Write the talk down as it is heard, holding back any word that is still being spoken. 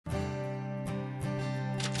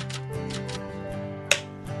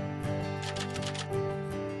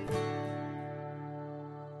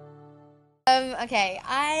Okay,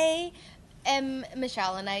 I am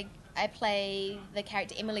Michelle, and I play the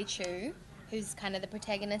character Emily Chu, who's kind of the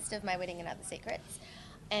protagonist of My Wedding and Other Secrets.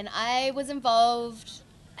 And I was involved,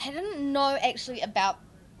 I didn't know actually about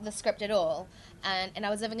the script at all, and I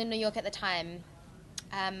was living in New York at the time.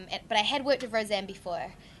 But I had worked with Rosanne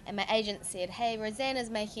before, and my agent said, hey, Rosanne is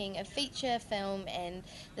making a feature film, and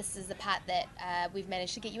this is the part that we've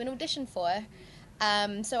managed to get you an audition for.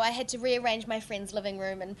 So I had to rearrange my friend's living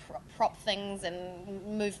room and prop things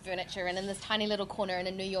and move furniture, and in this tiny little corner in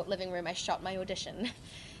a New York living room I shot my audition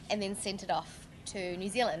and then sent it off to New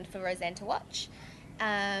Zealand for Rosanne to watch,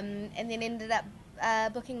 and then ended up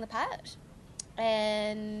booking the part.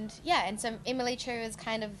 And so Emily Chu is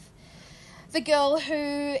kind of the girl who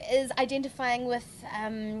is identifying with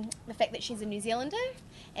the fact that she's a New Zealander,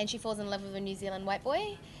 and she falls in love with a New Zealand white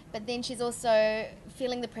boy, but then she's also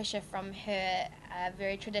feeling the pressure from her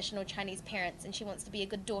very traditional Chinese parents, and she wants to be a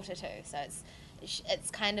good daughter too. So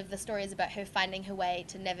it's kind of, the story is about her finding her way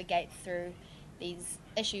to navigate through these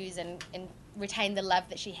issues and retain the love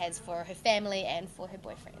that she has for her family and for her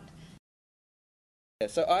boyfriend. Yeah,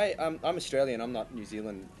 so I'm Australian. I'm not New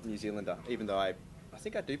Zealander, even though I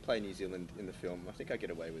think I do play New Zealand in the film. I think I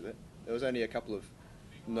get away with it. There was only a couple of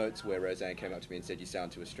notes where Rosanne came up to me and said, "You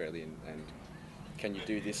sound too Australian, and can you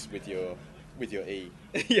do this with your E,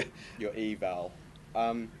 your E vowel?" So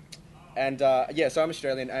I'm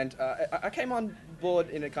Australian, and I came on board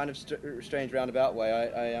in a kind of strange roundabout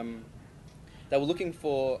way. They were looking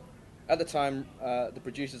for, at the time, the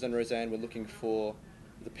producers and Rosanne were looking for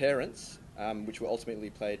the parents, which were ultimately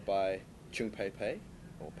played by Chung Pei Pei,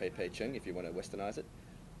 or Pei Pei Chung, if you want to westernize it,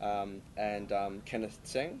 and Kenneth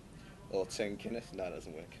Tseng, or Tseng Kenneth. No, it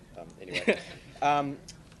doesn't work. Anyway,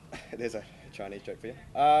 there's a Chinese joke for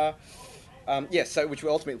you. So which were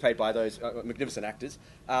ultimately played by those magnificent actors.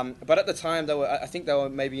 But at the time, I think they were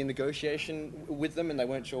maybe in negotiation with them, and they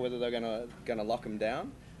weren't sure whether they were going to lock them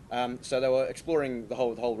down. So they were exploring the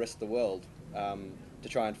whole rest of the world to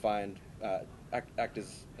try and find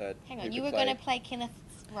actors. Hang on, you were going to play Kenneth's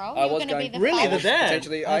role? I you were was going to be the really father? the dad.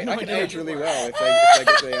 Potentially, I can age really well if they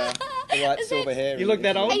get the right silver hair. You look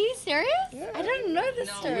that old? Are you serious? Yeah. I didn't know this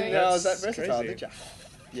story. No, is that That's versatile? crazy. Did you?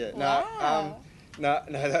 Yeah. Wow.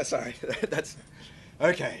 No. Sorry. That's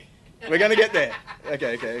okay. We're gonna get there.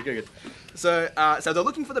 Okay. Good. So they're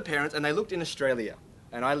looking for the parents, and they looked in Australia,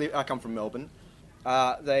 and I come from Melbourne.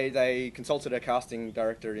 They consulted a casting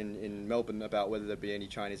director in Melbourne about whether there'd be any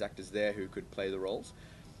Chinese actors there who could play the roles.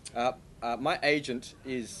 My agent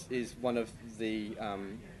is one of the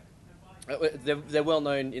they're well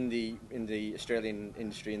known in the Australian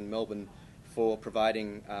industry in Melbourne for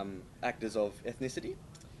providing actors of ethnicity,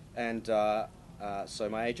 and so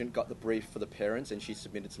my agent got the brief for the parents, and she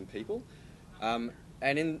submitted some people, and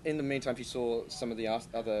in the meantime she saw some of the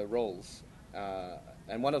other roles,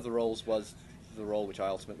 and one of the roles was the role which I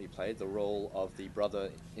ultimately played, the role of the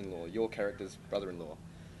brother-in-law, your character's brother-in-law.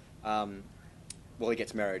 Well, he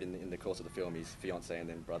gets married in the course of the film, his fiancée and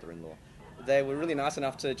then brother-in-law. They were really nice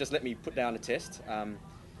enough to just let me put down a test,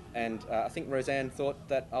 and I think Rosanne thought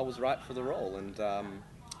that I was right for the role, and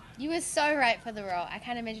You were so right for the role. I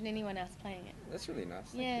can't imagine anyone else playing it. that's really nice.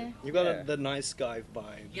 Thank Yeah. you. You got the nice guy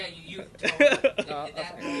vibe. Yeah, you totally,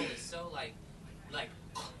 that role is so like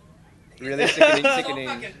Really sickening. so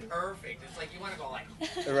fucking perfect. It's like you want to go like.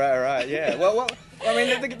 Right, yeah. Well, I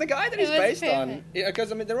mean, the guy that It he's was based on, perfect.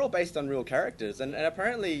 because I mean, they're all based on real characters, and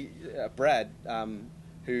apparently Brad,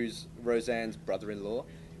 who's Rosanne's brother-in-law,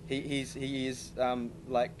 he is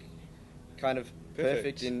like kind of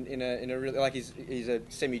perfect in a really, like he's a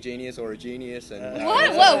semi-genius or a genius, and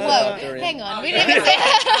What? Whoa. Hang on. We didn't even say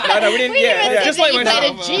No, we didn't. Yeah, just that like you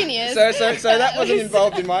myself. played a genius. So that wasn't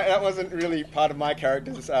involved in my. That wasn't really part of my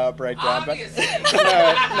character's breakdown. But Obviously.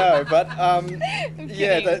 no. But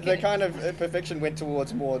yeah, kidding. the kind of perfection went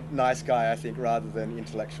towards more nice guy, I think, rather than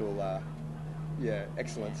intellectual.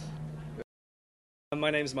 Excellence.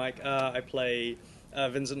 My name's Mike. I play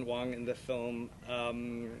Vincent Wang in the film.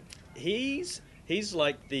 He's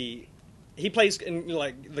like he plays in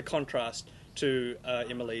like the contrast to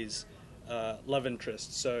Emily's love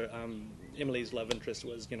interest. So Emily's love interest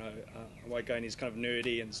was a white guy, and he's kind of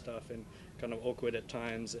nerdy and stuff and kind of awkward at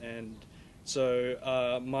times. And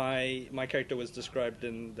so my character was described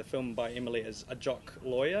in the film by Emily as a jock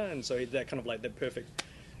lawyer, and so that kind of like the perfect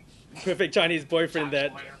Chinese boyfriend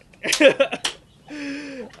that.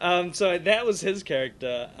 So that was his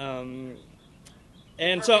character, and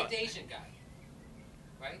The so perfect Asian guy,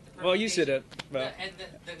 right? The well, you perfect said it. Asian- Well, and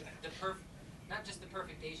not just the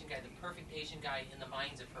perfect Asian guy, the perfect Asian guy in the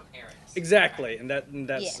minds of her parents. exactly, and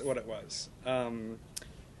that's Yes. what it was.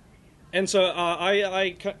 And so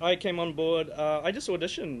I came on board. I just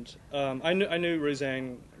auditioned. I knew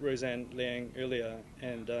Rosanne Liang earlier,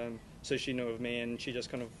 and so she knew of me, and she just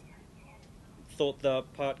kind of thought the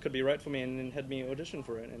part could be right for me, and then had me audition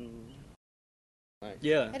for it. And Nice.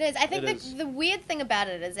 yeah, It is. I think it is. the weird thing about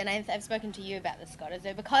it is, and I've spoken to you about this, Scott, is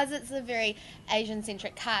that because it's a very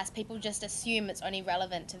Asian-centric cast, people just assume it's only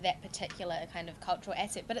relevant to that particular kind of cultural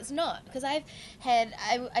asset, but it's not. Because I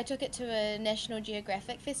took it to a National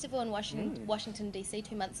Geographic festival in Washington D.C.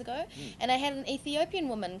 2 months ago, and I had an Ethiopian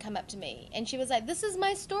woman come up to me, and she was like, "This is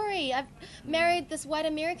my story. I've married this white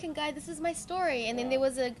American guy. This is my story." And then there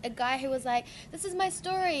was a guy who was like, "This is my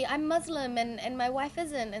story. I'm Muslim, and my wife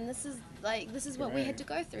isn't, and this is what we had to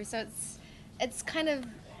go through." So it's kind of,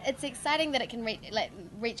 it's exciting that it can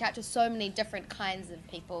reach out to so many different kinds of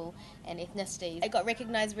people and ethnicities. It got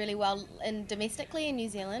recognised really well domestically in New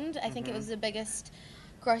Zealand. I think it was the biggest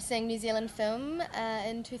grossing New Zealand film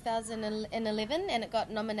in 2011, and it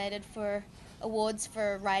got nominated for awards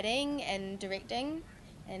for writing and directing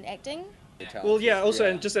and acting. Well, yeah. Also,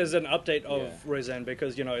 and just as an update of Rosanne,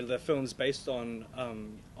 because the film's based on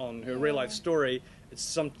her real life story.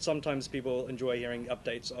 It's sometimes people enjoy hearing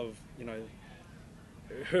updates of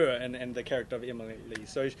her and the character of Emily.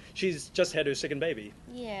 So she's just had her second baby.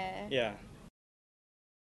 Yeah. Yeah.